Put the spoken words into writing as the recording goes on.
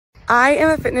I am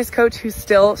a fitness coach who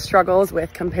still struggles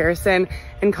with comparison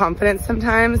and confidence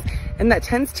sometimes, and that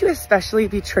tends to especially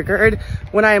be triggered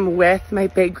when I'm with my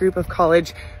big group of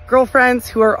college girlfriends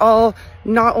who are all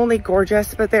not only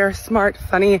gorgeous, but they're smart,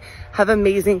 funny, have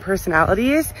amazing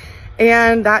personalities,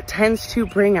 and that tends to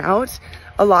bring out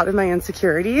a lot of my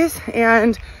insecurities.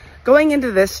 And going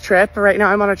into this trip, right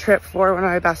now I'm on a trip for one of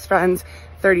my best friend's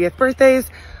 30th birthdays.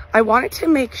 I wanted to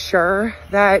make sure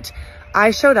that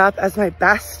I showed up as my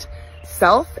best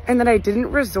self and that I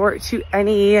didn't resort to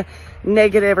any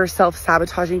negative or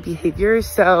self-sabotaging behaviors.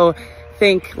 So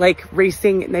think like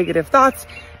racing negative thoughts,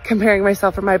 comparing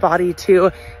myself or my body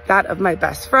to that of my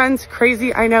best friends.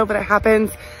 Crazy, I know, but it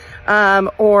happens.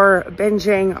 Or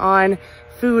binging on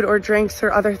food or drinks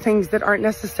or other things that aren't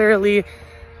necessarily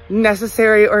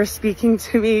necessary or speaking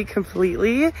to me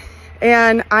completely.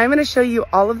 And I'm going to show you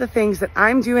all of the things that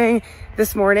I'm doing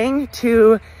this morning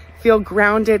to feel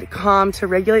grounded, calm, to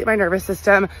regulate my nervous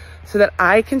system so that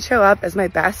I can show up as my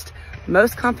best,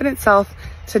 most confident self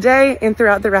today and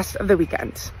throughout the rest of the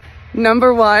weekend.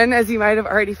 Number one, as you might have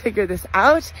already figured this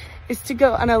out, is to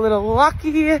go on a little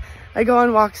walkie. I go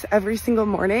on walks every single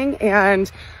morning,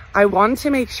 and I wanted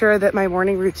to make sure that my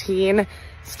morning routine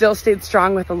still stayed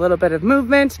strong with a little bit of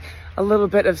movement, a little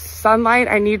bit of sunlight.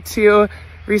 I need to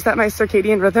reset my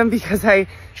circadian rhythm because I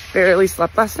barely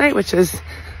slept last night, which is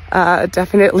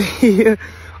definitely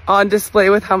on display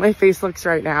with how my face looks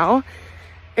right now.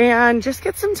 And just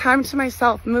get some time to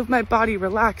myself, move my body,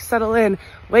 relax, settle in,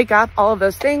 wake up, all of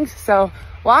those things. So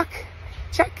walk,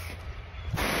 check.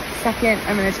 Second,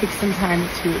 I'm gonna take some time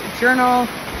to journal.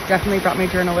 Definitely brought my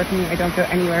journal with me. I don't go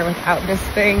anywhere without this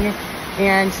thing.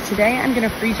 And today I'm gonna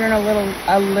free journal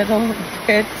a little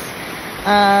bit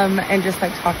and just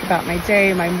like talk about my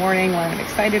day, my morning, what I'm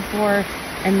excited for,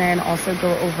 and then also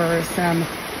go over some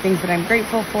things that I'm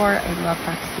grateful for. I love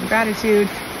practicing gratitude.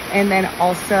 And then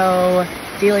also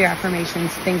daily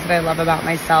affirmations, things that I love about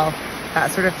myself,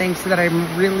 that sort of thing, so that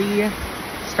I'm really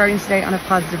starting today on a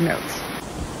positive note.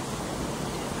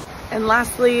 And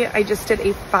lastly, I just did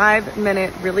a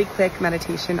 5-minute really quick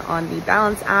meditation on the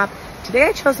Balance app. Today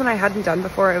I chose one I hadn't done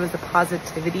before. It was a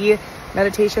positivity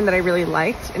meditation that I really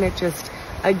liked, and it just,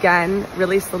 again,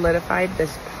 really solidified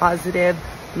this positive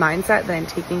mindset that I'm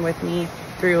taking with me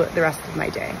through the rest of my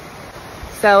day.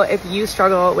 So if you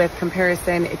struggle with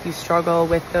comparison, if you struggle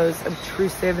with those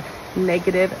obtrusive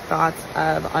negative thoughts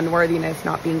of unworthiness,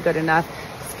 not being good enough,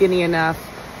 skinny enough,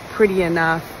 pretty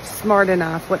enough, smart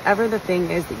enough, whatever the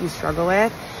thing is that you struggle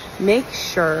with, make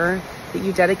sure that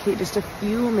you dedicate just a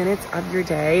few minutes of your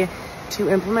day to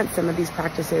implement some of these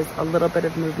practices, a little bit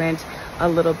of movement, a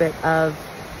little bit of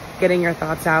getting your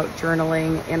thoughts out,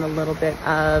 journaling, and a little bit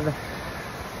of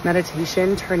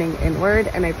meditation, turning inward.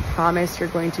 And I promise you're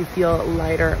going to feel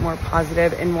lighter, more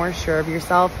positive, and more sure of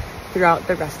yourself throughout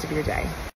the rest of your day.